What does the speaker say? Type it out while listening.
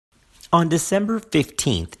On December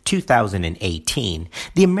 15, 2018,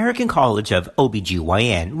 the American College of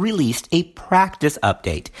OBGYN released a practice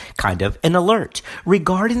update, kind of an alert,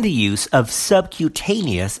 regarding the use of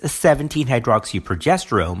subcutaneous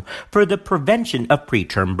 17-hydroxyprogesterone for the prevention of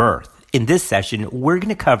preterm birth. In this session, we're going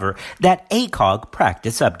to cover that ACOG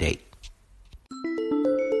practice update.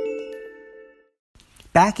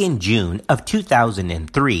 Back in June of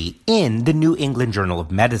 2003, in the New England Journal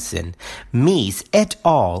of Medicine, Meese et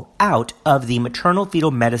al. Out of the Maternal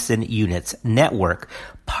Fetal Medicine Units Network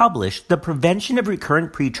published the prevention of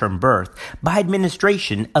recurrent preterm birth by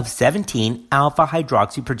administration of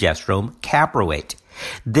 17-alpha-hydroxyprogesterone caproate.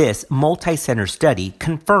 This multi-center study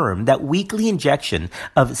confirmed that weekly injection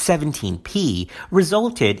of 17P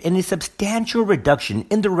resulted in a substantial reduction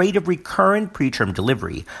in the rate of recurrent preterm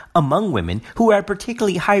delivery among women who are at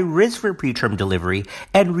particularly high risk for preterm delivery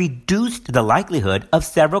and reduced the likelihood of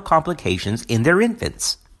several complications in their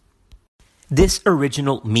infants. This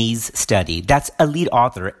original Meese study, that's a lead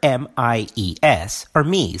author, M-I-E-S, or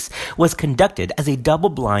Meese, was conducted as a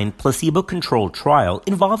double-blind, placebo-controlled trial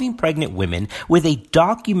involving pregnant women with a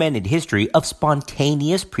documented history of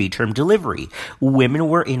spontaneous preterm delivery. Women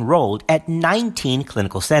were enrolled at 19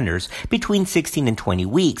 clinical centers between 16 and 20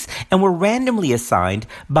 weeks and were randomly assigned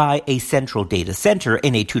by a central data center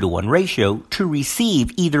in a 2-to-1 ratio to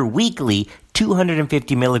receive either weekly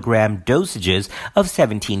 250 milligram dosages of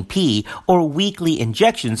 17P or weekly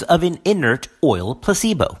injections of an inert oil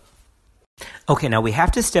placebo. Okay, now we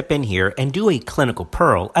have to step in here and do a clinical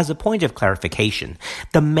pearl as a point of clarification.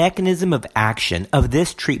 The mechanism of action of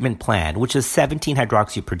this treatment plan, which is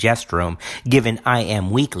 17-hydroxyprogesterone given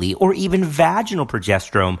IM weekly, or even vaginal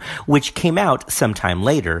progesterone, which came out sometime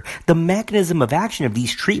later, the mechanism of action of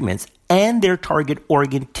these treatments and their target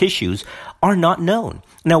organ tissues are not known.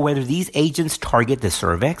 Now, whether these agents target the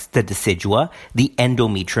cervix, the decidua, the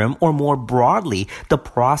endometrium, or more broadly, the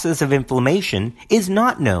process of inflammation is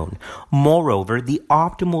not known. Moreover, the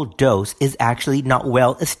optimal dose is actually not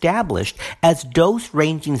well established, as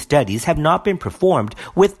dose-ranging studies have not been performed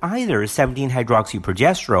with either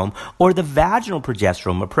 17-hydroxyprogesterone or the vaginal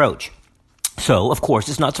progesterone approach. So, of course,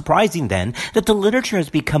 it's not surprising then that the literature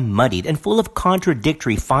has become muddied and full of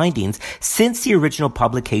contradictory findings since the original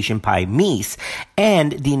publication by Meese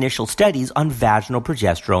and the initial studies on vaginal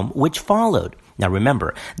progesterone which followed. Now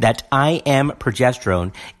remember that IM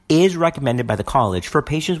progesterone is recommended by the college for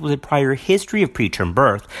patients with a prior history of preterm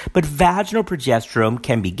birth, but vaginal progesterone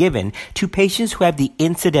can be given to patients who have the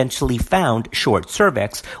incidentally found short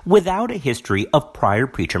cervix without a history of prior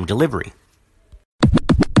preterm delivery.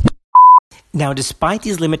 Now, despite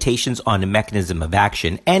these limitations on the mechanism of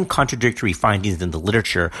action and contradictory findings in the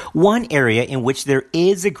literature, one area in which there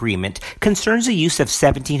is agreement concerns the use of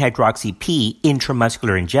 17-hydroxy-P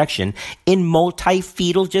intramuscular injection in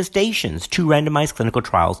multi-fetal gestations, 2 randomized clinical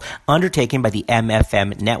trials undertaken by the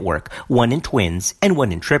MFM network, one in twins and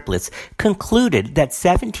one in triplets, concluded that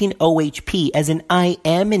 17-OHP as an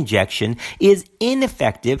IM injection is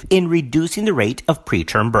ineffective in reducing the rate of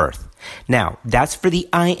preterm birth. Now, that's for the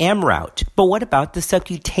IM route, but what about the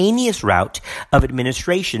subcutaneous route of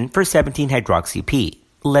administration for 17-hydroxy-P?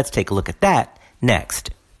 Let's take a look at that next.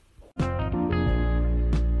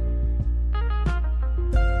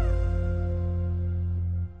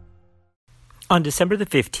 On December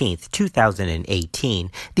 15th,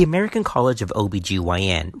 2018, the American College of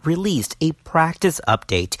OBGYN released a practice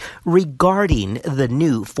update regarding the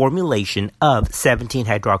new formulation of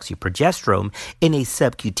 17-hydroxyprogesterone in a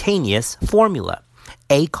subcutaneous formula.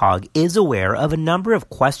 ACOG is aware of a number of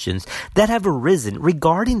questions that have arisen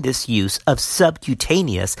regarding this use of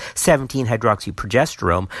subcutaneous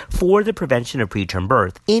 17-hydroxyprogesterone for the prevention of preterm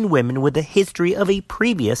birth in women with a history of a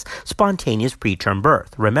previous spontaneous preterm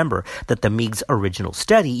birth. Remember that the Meese original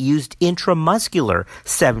study used intramuscular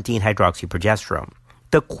 17-hydroxyprogesterone.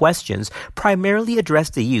 The questions primarily address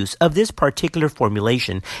the use of this particular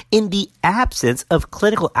formulation in the absence of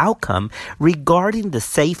clinical outcome regarding the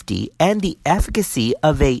safety and the efficacy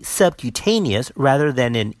of a subcutaneous rather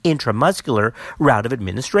than an intramuscular route of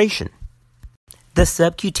administration. The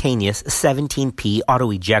subcutaneous 17P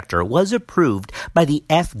autoinjector was approved by the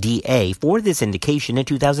FDA for this indication in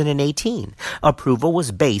 2018. Approval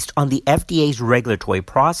was based on the FDA's regulatory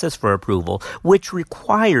process for approval, which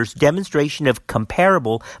requires demonstration of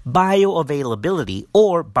comparable bioavailability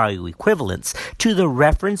or bioequivalence to the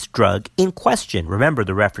reference drug in question. Remember,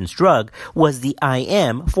 the reference drug was the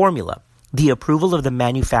IM formula. The approval of the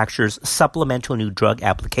manufacturer's supplemental new drug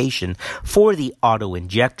application for the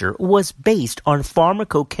auto-injector was based on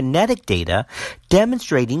pharmacokinetic data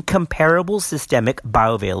demonstrating comparable systemic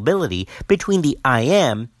bioavailability between the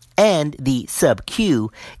IM and the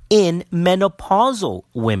sub-Q in menopausal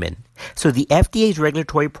women. So the FDA's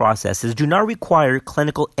regulatory processes do not require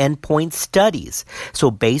clinical endpoint studies.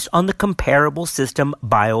 So based on the comparable system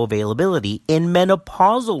bioavailability in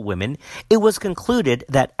menopausal women, it was concluded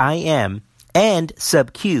that IM and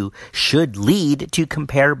sub-Q should lead to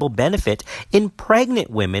comparable benefit in pregnant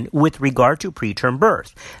women with regard to preterm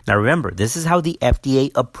birth. Now remember, this is how the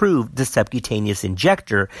FDA approved the subcutaneous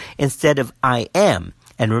injector instead of IM.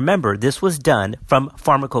 And remember, this was done from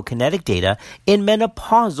pharmacokinetic data in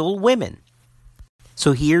menopausal women.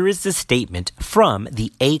 So here is the statement from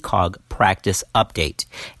the ACOG practice update.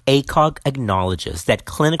 ACOG acknowledges that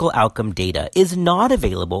clinical outcome data is not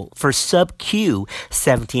available for sub-Q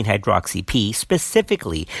 17-hydroxy-P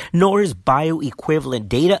specifically, nor is bioequivalent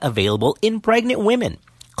data available in pregnant women.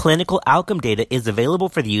 Clinical outcome data is available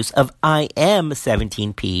for the use of IM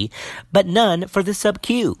 17P, but none for the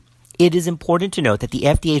sub-Q. It is important to note that the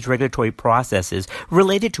FDA's regulatory processes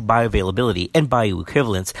related to bioavailability and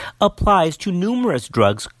bioequivalence applies to numerous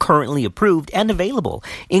drugs currently approved and available,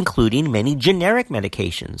 including many generic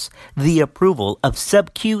medications. The approval of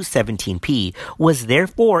sub-Q 17P was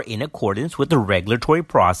therefore in accordance with the regulatory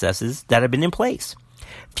processes that have been in place.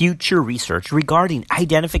 Future research regarding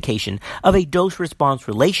identification of a dose-response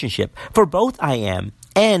relationship for both IM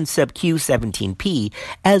and sub-Q 17P,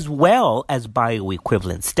 as well as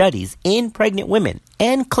bioequivalent studies in pregnant women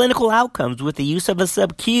and clinical outcomes with the use of a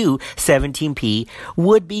sub-Q 17P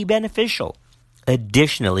would be beneficial.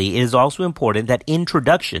 Additionally, it is also important that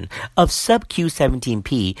introduction of sub-Q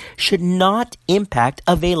 17P should not impact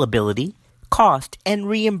availability, cost, and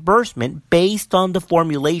reimbursement based on the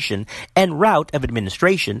formulation and route of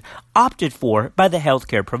administration opted for by the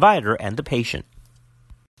healthcare provider and the patient.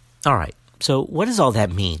 All right. So what does all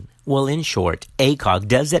that mean? Well, in short, ACOG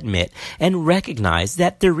does admit and recognize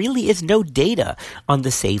that there really is no data on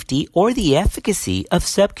the safety or the efficacy of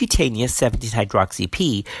subcutaneous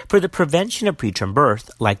 17-hydroxy-P for the prevention of preterm birth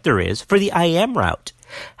like there is for the IM route.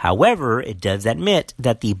 However, it does admit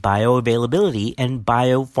that the bioavailability and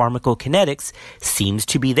biopharmacokinetics seems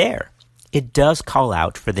to be there. It does call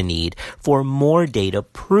out for the need for more data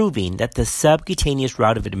proving that the subcutaneous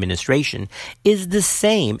route of administration is the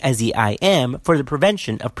same as the IM for the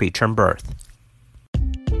prevention of preterm birth.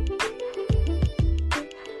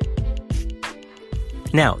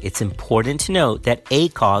 Now, it's important to note that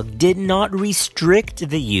ACOG did not restrict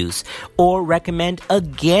the use or recommend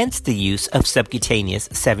against the use of subcutaneous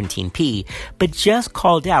 17P, but just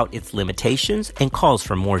called out its limitations and calls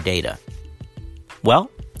for more data.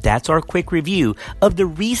 Well, that's our quick review of the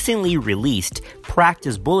recently released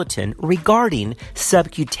practice bulletin regarding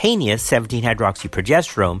subcutaneous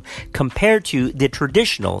 17-hydroxyprogesterone compared to the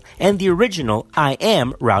traditional and the original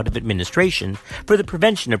IM route of administration for the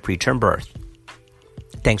prevention of preterm birth.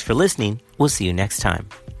 Thanks for listening. We'll see you next time.